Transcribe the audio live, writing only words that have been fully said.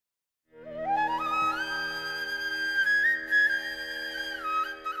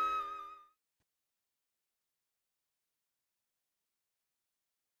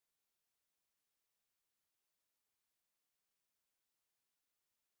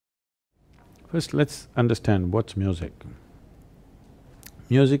First, let's understand what's music.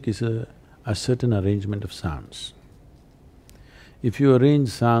 Music is a certain arrangement of sounds. If you arrange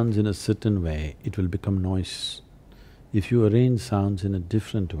sounds in a certain way, it will become noise. If you arrange sounds in a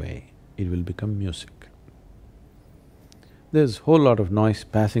different way, it will become music. There's a whole lot of noise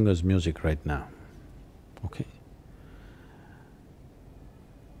passing as music right now, okay?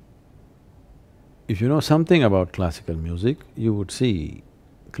 If you know something about classical music, you would see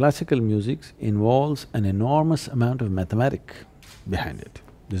classical music involves an enormous amount of mathematics behind it.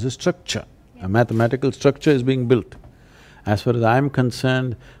 There's a structure, a mathematical structure is being built. As far as I'm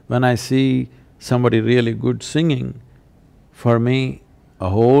concerned, when I see somebody really good singing, for me, a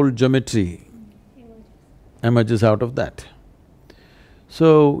whole geometry emerges out of that.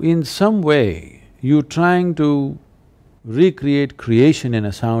 So, in some way, you're trying to recreate creation in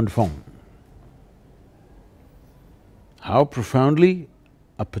a sound form. How profoundly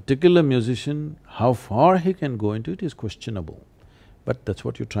a particular musician, how far he can go into it is questionable. But that's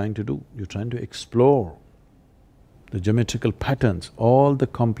what you're trying to do, you're trying to explore the geometrical patterns, all the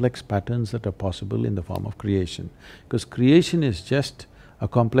complex patterns that are possible in the form of creation. Because creation is just a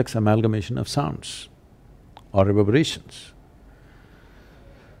complex amalgamation of sounds or reverberations.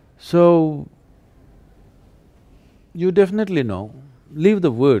 So, you definitely know, leave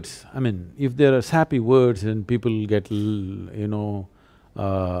the words. I mean, if there are sappy words and people get a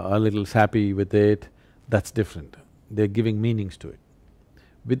little sappy with it, that's different. They're giving meanings to it.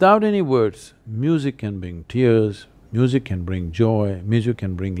 Without any words, music can bring tears, music can bring joy, music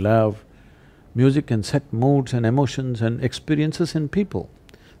can bring love, music can set moods and emotions and experiences in people,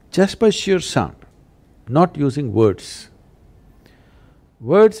 just by sheer sound, not using words.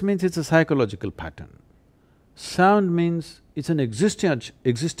 Words means it's a psychological pattern. Sound means it's an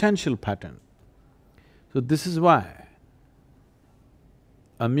existential pattern. So this is why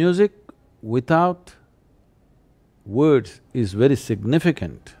a music without words is very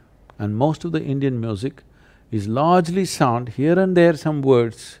significant, and most of the Indian music is largely sound, here and there some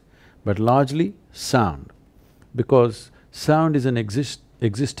words, but largely sound, because sound is an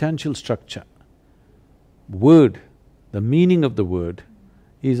existential structure. Word, the meaning of the word,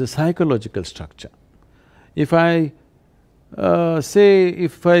 is a psychological structure. If I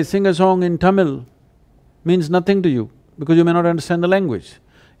sing a song in Tamil, means nothing to you, because you may not understand the language.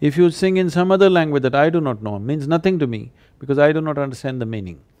 If you sing in some other language that I do not know, means nothing to me, because I do not understand the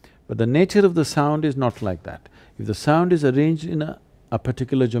meaning. But the nature of the sound is not like that. If the sound is arranged in a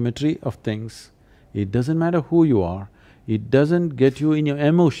particular geometry of things, it doesn't matter who you are, it doesn't get you in your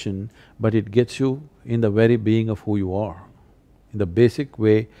emotion, but it gets you in the very being of who you are. In the basic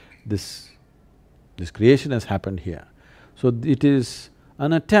way, this creation has happened here. So it is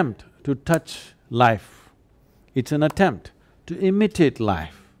an attempt to touch life, it's an attempt to imitate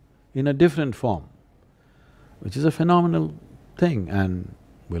life in a different form, which is a phenomenal thing. And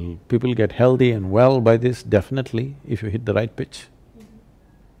will people get healthy and well by this? Definitely, if you hit the right pitch.